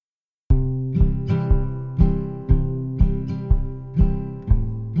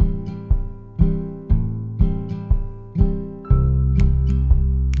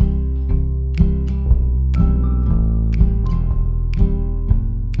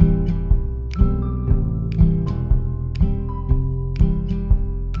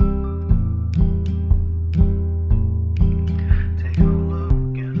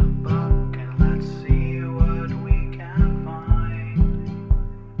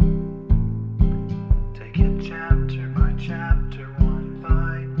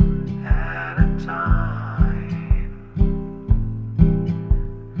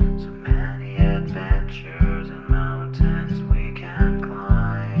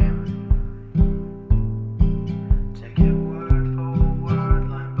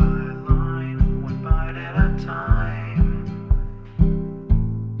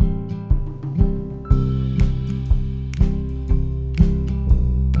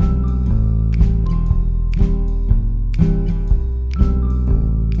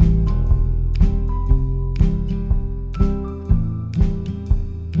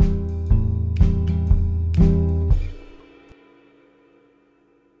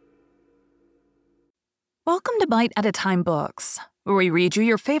Welcome to Bite at a Time Books, where we read you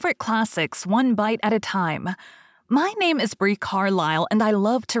your favorite classics one bite at a time. My name is Brie Carlisle, and I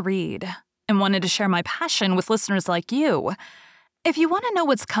love to read, and wanted to share my passion with listeners like you. If you want to know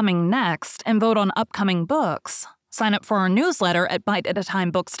what's coming next and vote on upcoming books, sign up for our newsletter at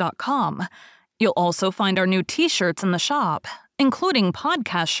biteatatimebooks.com. You'll also find our new t-shirts in the shop, including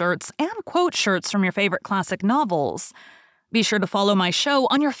podcast shirts and quote shirts from your favorite classic novels. Be sure to follow my show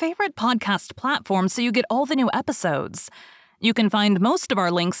on your favorite podcast platform so you get all the new episodes. You can find most of our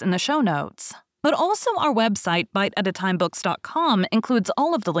links in the show notes, but also our website, biteatatimebooks.com, includes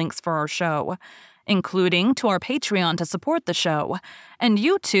all of the links for our show, including to our Patreon to support the show, and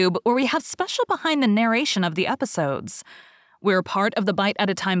YouTube, where we have special behind the narration of the episodes. We're part of the Bite at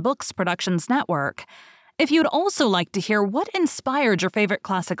a Time Books Productions Network. If you'd also like to hear what inspired your favorite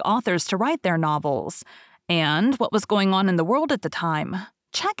classic authors to write their novels, and what was going on in the world at the time,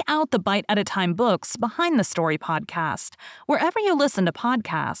 check out the Bite at a Time Books Behind the Story podcast, wherever you listen to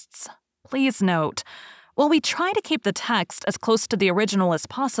podcasts. Please note, while we try to keep the text as close to the original as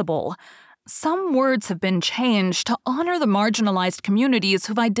possible, some words have been changed to honor the marginalized communities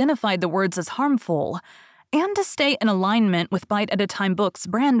who've identified the words as harmful, and to stay in alignment with Bite at a Time Books'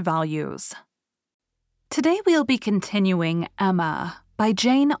 brand values. Today we'll be continuing Emma by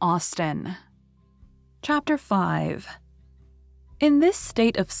Jane Austen. Chapter 5. In this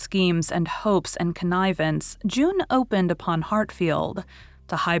state of schemes and hopes and connivance, June opened upon Hartfield.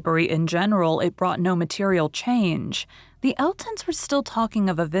 To Highbury in general, it brought no material change. The Eltons were still talking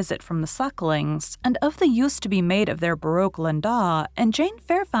of a visit from the Sucklings, and of the use to be made of their baroque landau, and Jane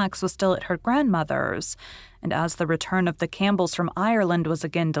Fairfax was still at her grandmother's. And as the return of the Campbells from Ireland was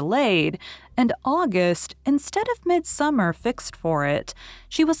again delayed, and August, instead of midsummer, fixed for it,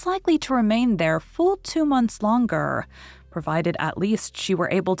 she was likely to remain there full 2 months longer, provided at least she were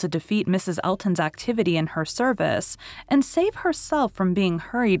able to defeat Mrs. Elton's activity in her service, and save herself from being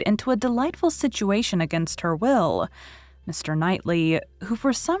hurried into a delightful situation against her will. Mr. Knightley, who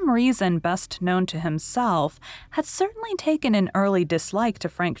for some reason best known to himself, had certainly taken an early dislike to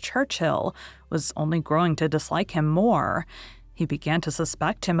Frank Churchill, was only growing to dislike him more. He began to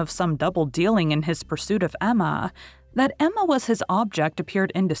suspect him of some double dealing in his pursuit of Emma. That Emma was his object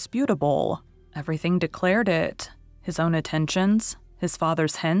appeared indisputable. Everything declared it. His own attentions, his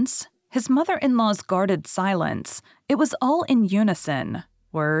father's hints, his mother-in-law's guarded silence. It was all in unison.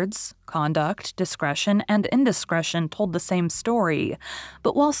 Words, conduct, discretion, and indiscretion told the same story,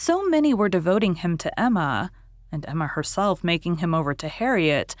 but while so many were devoting him to Emma, and Emma herself making him over to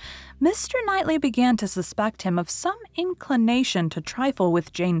Harriet, Mr. Knightley began to suspect him of some inclination to trifle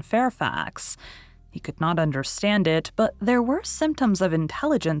with Jane Fairfax. He could not understand it, but there were symptoms of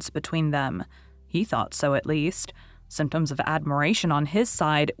intelligence between them. He thought so, at least. Symptoms of admiration on his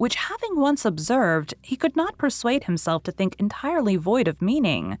side, which, having once observed, he could not persuade himself to think entirely void of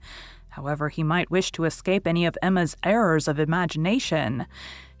meaning. However he might wish to escape any of Emma's errors of imagination,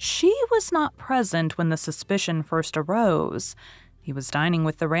 she was not present when the suspicion first arose. He was dining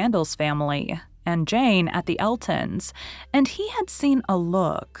with the Randalls family, and Jane at the Eltons, and he had seen a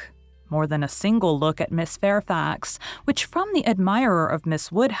look, more than a single look, at Miss Fairfax, which from the admirer of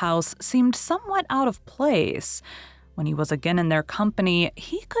Miss Woodhouse seemed somewhat out of place. When he was again in their company,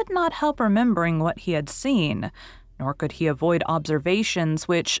 he could not help remembering what he had seen, nor could he avoid observations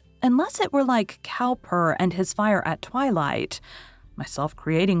which, unless it were like Cowper and his fire at twilight, myself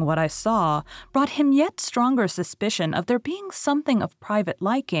creating what I saw, brought him yet stronger suspicion of there being something of private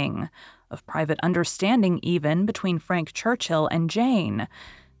liking, of private understanding even, between Frank Churchill and Jane.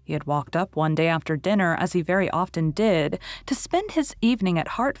 He had walked up one day after dinner, as he very often did, to spend his evening at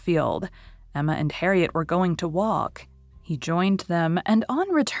Hartfield. Emma and Harriet were going to walk. He joined them, and on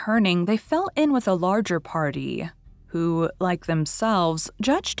returning they fell in with a larger party, who, like themselves,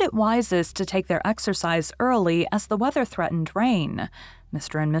 judged it wisest to take their exercise early as the weather threatened rain.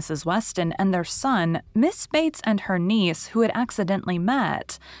 Mr. and Mrs. Weston and their son, Miss Bates and her niece, who had accidentally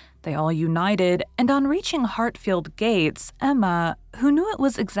met. They all united, and on reaching Hartfield gates, Emma, who knew it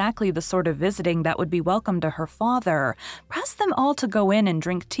was exactly the sort of visiting that would be welcome to her father, pressed them all to go in and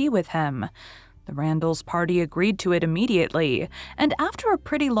drink tea with him. The Randalls party agreed to it immediately, and after a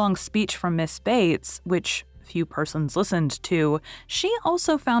pretty long speech from Miss Bates, which few persons listened to, she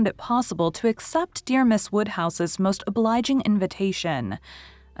also found it possible to accept dear Miss Woodhouse's most obliging invitation.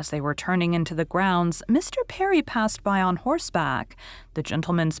 As they were turning into the grounds, Mr. Perry passed by on horseback. The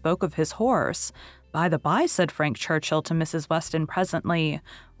gentleman spoke of his horse. "By the by," said Frank Churchill to Mrs. Weston presently,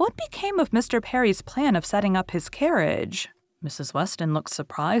 "what became of Mr. Perry's plan of setting up his carriage?" Mrs. Weston looked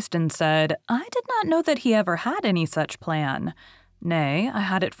surprised and said, "I did not know that he ever had any such plan." Nay, I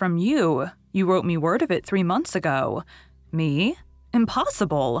had it from you. You wrote me word of it 3 months ago. Me?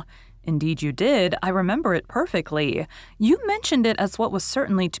 Impossible. Indeed you did. I remember it perfectly. You mentioned it as what was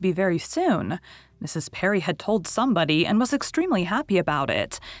certainly to be very soon. Mrs. Perry had told somebody and was extremely happy about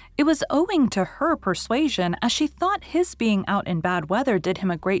it. It was owing to her persuasion, as she thought his being out in bad weather did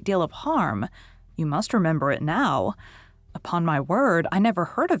him a great deal of harm. You must remember it now. Upon my word, I never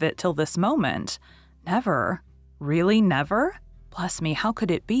heard of it till this moment. Never. Really never? Bless me, how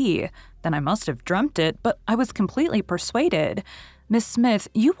could it be? Then I must have dreamt it, but I was completely persuaded. Miss Smith,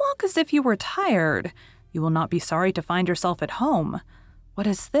 you walk as if you were tired. You will not be sorry to find yourself at home. What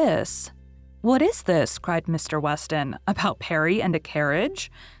is this? What is this? Cried Mr. Weston. About Perry and a carriage?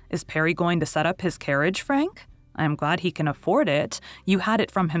 Is Perry going to set up his carriage, Frank? I am glad he can afford it. You had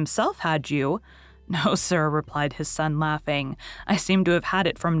it from himself, had you? No, sir, replied his son, laughing. I seem to have had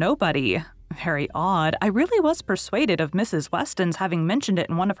it from nobody. Very odd. I really was persuaded of Mrs. Weston's having mentioned it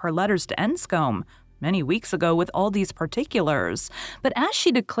in one of her letters to Enscombe many weeks ago with all these particulars, but as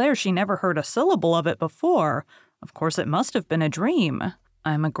she declares she never heard a syllable of it before, of course it must have been a dream.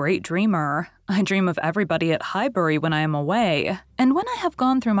 I am a great dreamer. I dream of everybody at Highbury when I am away, and when I have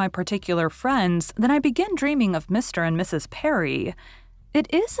gone through my particular friends, then I begin dreaming of Mr. and Mrs. Perry.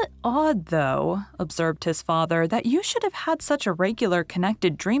 It is odd, though, observed his father, that you should have had such a regular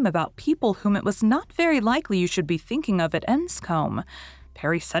connected dream about people whom it was not very likely you should be thinking of at Enscombe.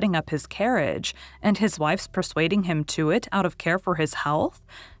 Perry setting up his carriage, and his wife's persuading him to it out of care for his health?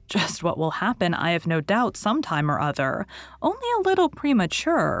 Just what will happen, I have no doubt, some time or other. Only a little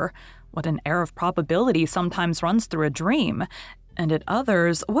premature. What an air of probability sometimes runs through a dream. And at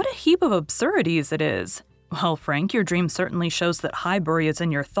others, what a heap of absurdities it is. Well, Frank, your dream certainly shows that Highbury is in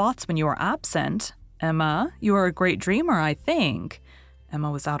your thoughts when you are absent. Emma, you are a great dreamer, I think.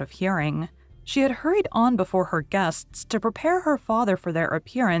 Emma was out of hearing. She had hurried on before her guests to prepare her father for their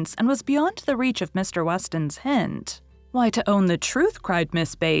appearance and was beyond the reach of Mr. Weston's hint. Why, to own the truth, cried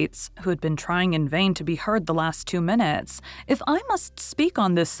Miss Bates, who had been trying in vain to be heard the last 2 minutes, if I must speak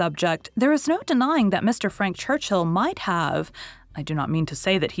on this subject, there is no denying that Mr. Frank Churchill might have— I do not mean to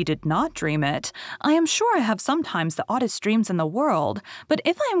say that he did not dream it. I am sure I have sometimes the oddest dreams in the world, but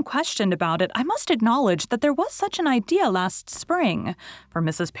if I am questioned about it, I must acknowledge that there was such an idea last spring, for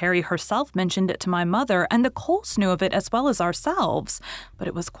Mrs. Perry herself mentioned it to my mother, and the Coles knew of it as well as ourselves, but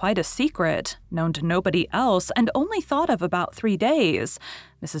it was quite a secret, known to nobody else, and only thought of about 3 days.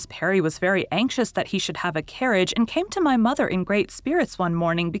 Mrs. Perry was very anxious that he should have a carriage, and came to my mother in great spirits one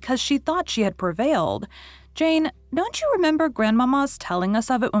morning because she thought she had prevailed. Jane, don't you remember Grandmamma's telling us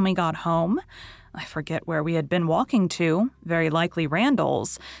of it when we got home? I forget where we had been walking to, very likely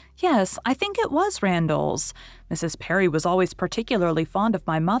Randall's. Yes, I think it was Randall's. Mrs. Perry was always particularly fond of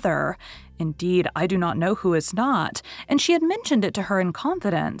my mother. Indeed, I do not know who is not, and she had mentioned it to her in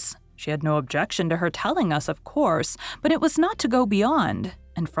confidence. She had no objection to her telling us, of course, but it was not to go beyond.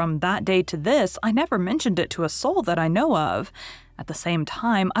 And from that day to this, I never mentioned it to a soul that I know of. At the same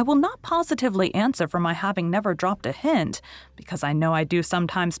time, I will not positively answer for my having never dropped a hint, because I know I do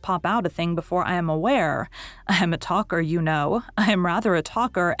sometimes pop out a thing before I am aware. I am a talker, you know. I am rather a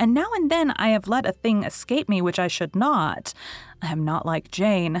talker, and now and then I have let a thing escape me which I should not. I am not like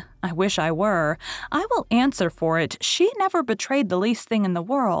Jane. I wish I were. I will answer for it, she never betrayed the least thing in the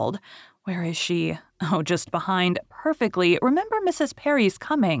world. Where is she? Oh, just behind. Perfectly. Remember Mrs. Perry's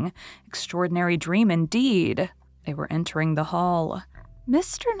coming. Extraordinary dream indeed. They were entering the hall.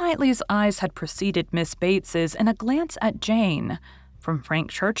 Mr. Knightley's eyes had preceded Miss Bates's in a glance at Jane. From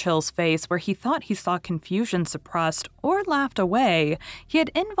Frank Churchill's face, where he thought he saw confusion suppressed or laughed away, he had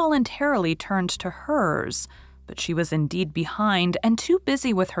involuntarily turned to hers. But she was indeed behind and too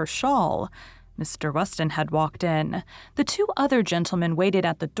busy with her shawl. Mr. Weston had walked in. The 2 other gentlemen waited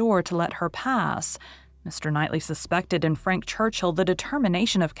at the door to let her pass. Mr. Knightley suspected in Frank Churchill the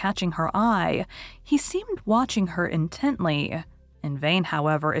determination of catching her eye. He seemed watching her intently. In vain,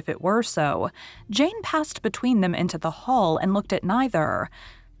 however, if it were so. Jane passed between them into the hall and looked at neither.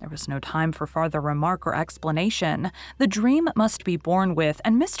 There was no time for farther remark or explanation. The dream must be borne with,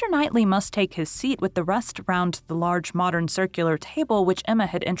 and Mr. Knightley must take his seat with the rest round the large modern circular table which Emma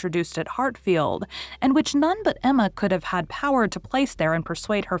had introduced at Hartfield, and which none but Emma could have had power to place there and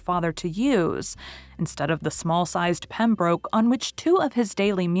persuade her father to use, instead of the small-sized Pembroke on which 2 of his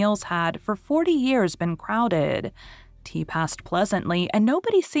daily meals had, for 40 years, been crowded. Tea passed pleasantly, and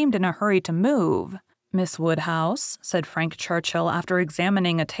nobody seemed in a hurry to move. Miss Woodhouse, said Frank Churchill after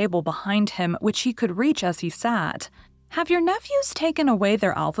examining a table behind him which he could reach as he sat, have your nephews taken away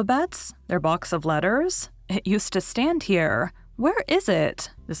their alphabets, their box of letters? It used to stand here. Where is it?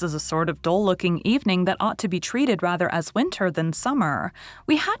 This is a sort of dull-looking evening that ought to be treated rather as winter than summer.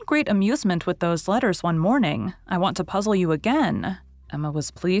 We had great amusement with those letters one morning. I want to puzzle you again." Emma was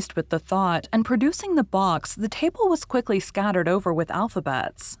pleased with the thought, and producing the box, the table was quickly scattered over with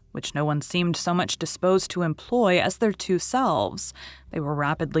alphabets, which no one seemed so much disposed to employ as their two selves. They were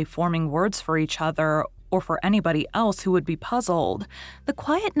rapidly forming words for each other, or for anybody else who would be puzzled. The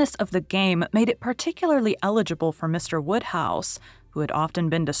quietness of the game made it particularly eligible for Mr. Woodhouse, who had often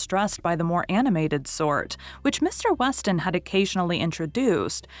been distressed by the more animated sort, which Mr. Weston had occasionally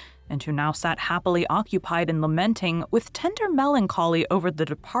introduced, and who now sat happily occupied in lamenting with tender melancholy over the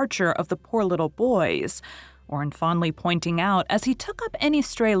departure of the poor little boys, or in fondly pointing out, as he took up any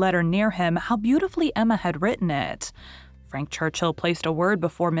stray letter near him, how beautifully Emma had written it. Frank Churchill placed a word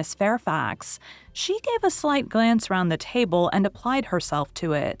before Miss Fairfax. She gave a slight glance round the table and applied herself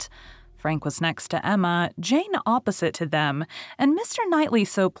to it. Frank was next to Emma, Jane opposite to them, and Mr. Knightley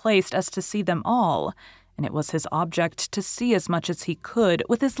so placed as to see them all, and it was his object to see as much as he could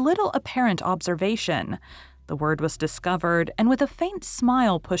with as little apparent observation. The word was discovered, and with a faint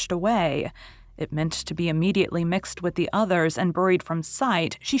smile pushed away. It meant to be immediately mixed with the others and buried from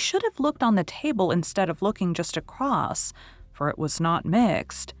sight. She should have looked on the table instead of looking just across, for it was not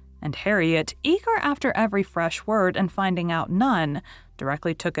mixed, and Harriet, eager after every fresh word and finding out none,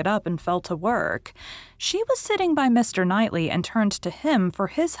 directly took it up and fell to work. She was sitting by Mr. Knightley and turned to him for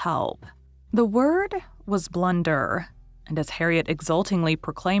his help. The word was blunder, and as Harriet exultingly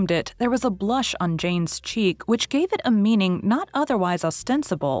proclaimed it, there was a blush on Jane's cheek which gave it a meaning not otherwise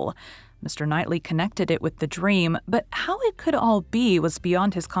ostensible. Mr. Knightley connected it with the dream, but how it could all be was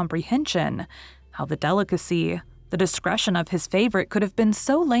beyond his comprehension. How the delicacy, the discretion of his favorite could have been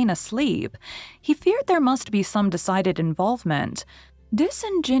so lain asleep. He feared there must be some decided involvement.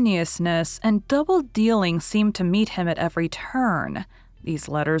 Disingenuousness and double-dealing seemed to meet him at every turn. These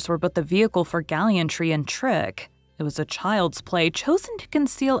letters were but the vehicle for gallantry and trick. It was a child's play chosen to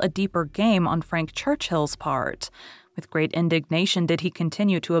conceal a deeper game on Frank Churchill's part. With great indignation did he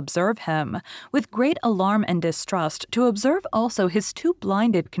continue to observe him, with great alarm and distrust to observe also his two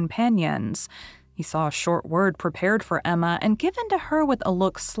blinded companions. He saw a short word prepared for Emma and given to her with a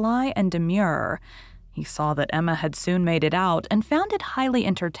look sly and demure. He saw that Emma had soon made it out and found it highly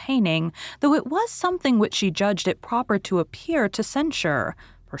entertaining, though it was something which she judged it proper to appear to censure,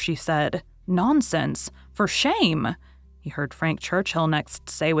 for she said, "Nonsense! For shame!" He heard Frank Churchill next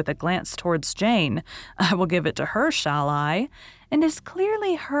say with a glance towards Jane, "I will give it to her, shall I?" And as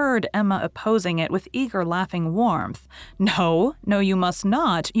clearly heard Emma opposing it with eager laughing warmth. "No, no, you must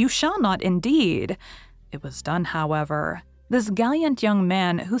not. You shall not indeed." It was done, however. This gallant young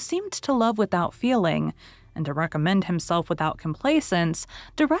man, who seemed to love without feeling, and to recommend himself without complacence,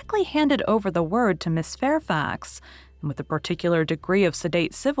 directly handed over the word to Miss Fairfax, and with a particular degree of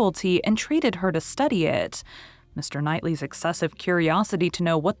sedate civility entreated her to study it. Mr. Knightley's excessive curiosity to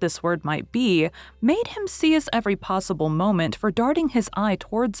know what this word might be made him seize every possible moment for darting his eye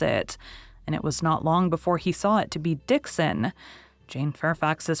towards it, and it was not long before he saw it to be Dixon. Jane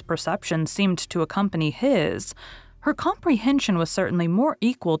Fairfax's perception seemed to accompany his. Her comprehension was certainly more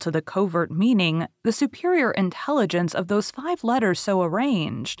equal to the covert meaning, the superior intelligence of those 5 letters so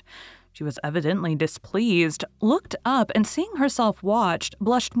arranged. She was evidently displeased, looked up, and seeing herself watched,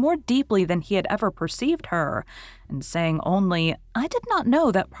 blushed more deeply than he had ever perceived her, and saying only, "I did not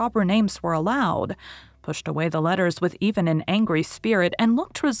know that proper names were allowed," pushed away the letters with even an angry spirit and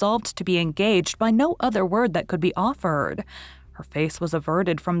looked resolved to be engaged by no other word that could be offered. Her face was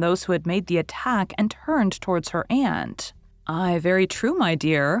averted from those who had made the attack and turned towards her aunt. "Aye, very true, my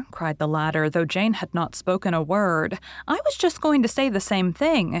dear," cried the latter, though Jane had not spoken a word. "I was just going to say the same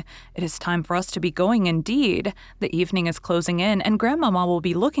thing. It is time for us to be going indeed. The evening is closing in, and Grandmamma will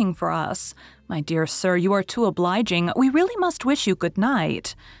be looking for us. My dear sir, you are too obliging. We really must wish you good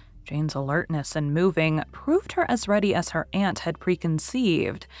night." Jane's alertness and moving proved her as ready as her aunt had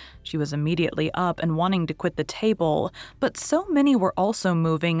preconceived. She was immediately up and wanting to quit the table, but so many were also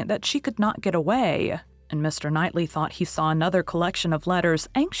moving that she could not get away. And Mr. Knightley thought he saw another collection of letters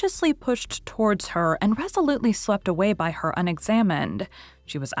anxiously pushed towards her and resolutely swept away by her unexamined.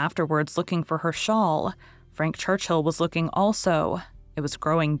 She was afterwards looking for her shawl. Frank Churchill was looking also. It was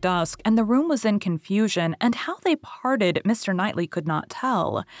growing dusk, and the room was in confusion, and how they parted Mr. Knightley could not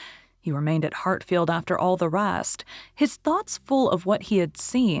tell. He remained at Hartfield after all the rest, his thoughts full of what he had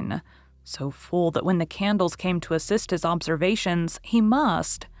seen, so full that when the candles came to assist his observations, he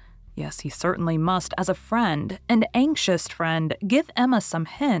must, yes, he certainly must, as a friend, an anxious friend, give Emma some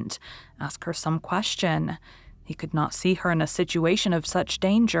hint, ask her some question. He could not see her in a situation of such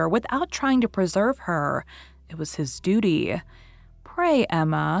danger without trying to preserve her. It was his duty. "Pray,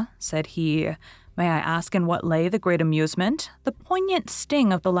 Emma," said he, "may I ask in what lay the great amusement, the poignant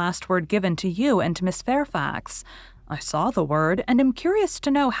sting of the last word given to you and to Miss Fairfax? I saw the word, and am curious to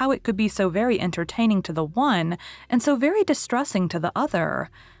know how it could be so very entertaining to the one and so very distressing to the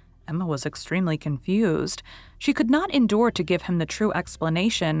other." Emma was extremely confused. She could not endure to give him the true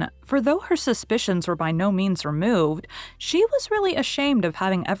explanation, for though her suspicions were by no means removed, she was really ashamed of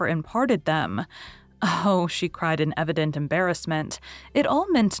having ever imparted them. "Oh," she cried in evident embarrassment, "it all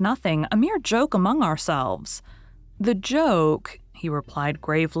meant nothing, a mere joke among ourselves." "The joke," he replied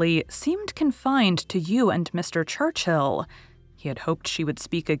gravely, "seemed confined to you and Mr. Churchill." He had hoped she would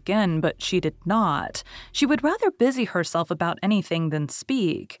speak again, but she did not. She would rather busy herself about anything than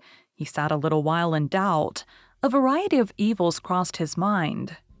speak. He sat a little while in doubt. A variety of evils crossed his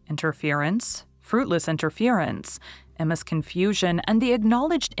mind. Interference, fruitless interference. Emma's confusion and the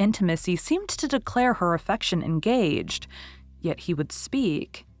acknowledged intimacy seemed to declare her affection engaged. Yet he would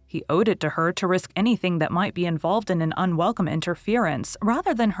speak. He owed it to her to risk anything that might be involved in an unwelcome interference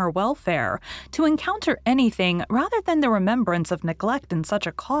rather than her welfare, to encounter anything rather than the remembrance of neglect in such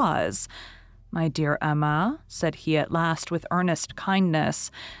a cause. "My dear Emma," said he at last with earnest kindness,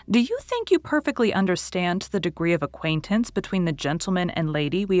 "do you think you perfectly understand the degree of acquaintance between the gentleman and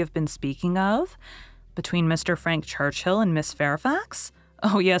lady we have been speaking of? Between Mr. Frank Churchill and Miss Fairfax?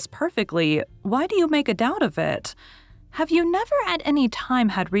 Oh yes, perfectly. Why do you make a doubt of it? Have you never at any time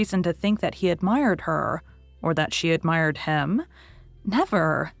had reason to think that he admired her, or that she admired him?"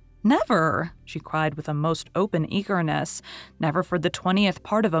 "Never, never," she cried with a most open eagerness. "Never for the 20th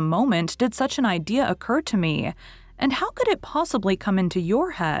part of a moment did such an idea occur to me. And how could it possibly come into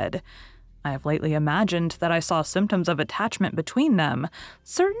your head? I have lately imagined that I saw symptoms of attachment between them,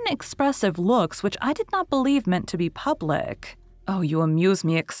 certain expressive looks which I did not believe meant to be public." "Oh, you amuse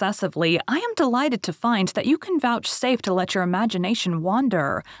me excessively. I am delighted to find that you can vouchsafe to let your imagination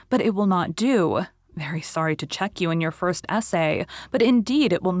wander, but it will not do. Very sorry to check you in your first essay, but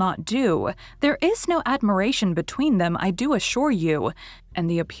indeed it will not do. There is no admiration between them, I do assure you, and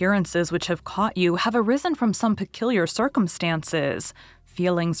the appearances which have caught you have arisen from some peculiar circumstances.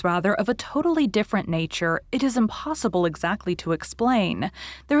 Feelings, rather, of a totally different nature, it is impossible exactly to explain.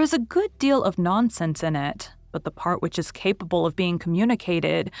 There is a good deal of nonsense in it. But the part which is capable of being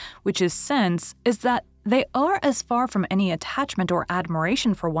communicated, which is sense, is that they are as far from any attachment or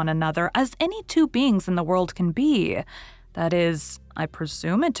admiration for one another as any two beings in the world can be. That is, I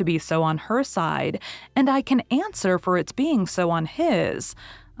presume it to be so on her side, and I can answer for its being so on his.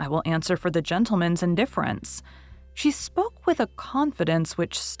 I will answer for the gentleman's indifference." She spoke with a confidence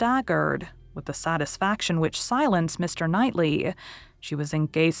which staggered, with a satisfaction which silenced Mr. Knightley. She was in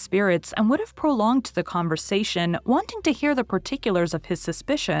gay spirits and would have prolonged the conversation, wanting to hear the particulars of his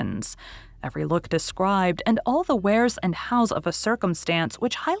suspicions. Every look described, and all the wheres and hows of a circumstance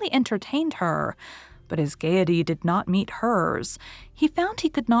which highly entertained her. But his gaiety did not meet hers. He found he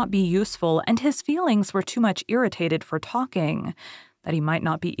could not be useful, and his feelings were too much irritated for talking. That he might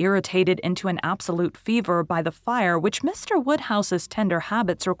not be irritated into an absolute fever by the fire which Mr. Woodhouse's tender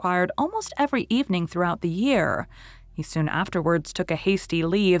habits required almost every evening throughout the year. He soon afterwards took a hasty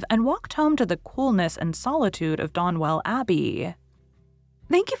leave and walked home to the coolness and solitude of Donwell Abbey.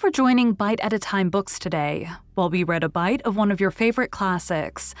 Thank you for joining Bite at a Time Books today, while we read a bite of one of your favorite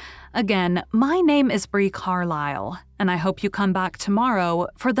classics. Again, my name is Bree Carlisle, and I hope you come back tomorrow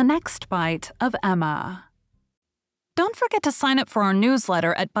for the next bite of Emma. Don't forget to sign up for our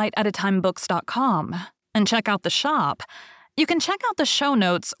newsletter at biteatatimebooks.com and check out the shop. You can check out the show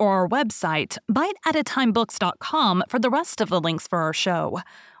notes or our website, biteatatimebooks.com, for the rest of the links for our show.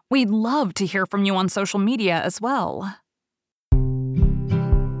 We'd love to hear from you on social media as well.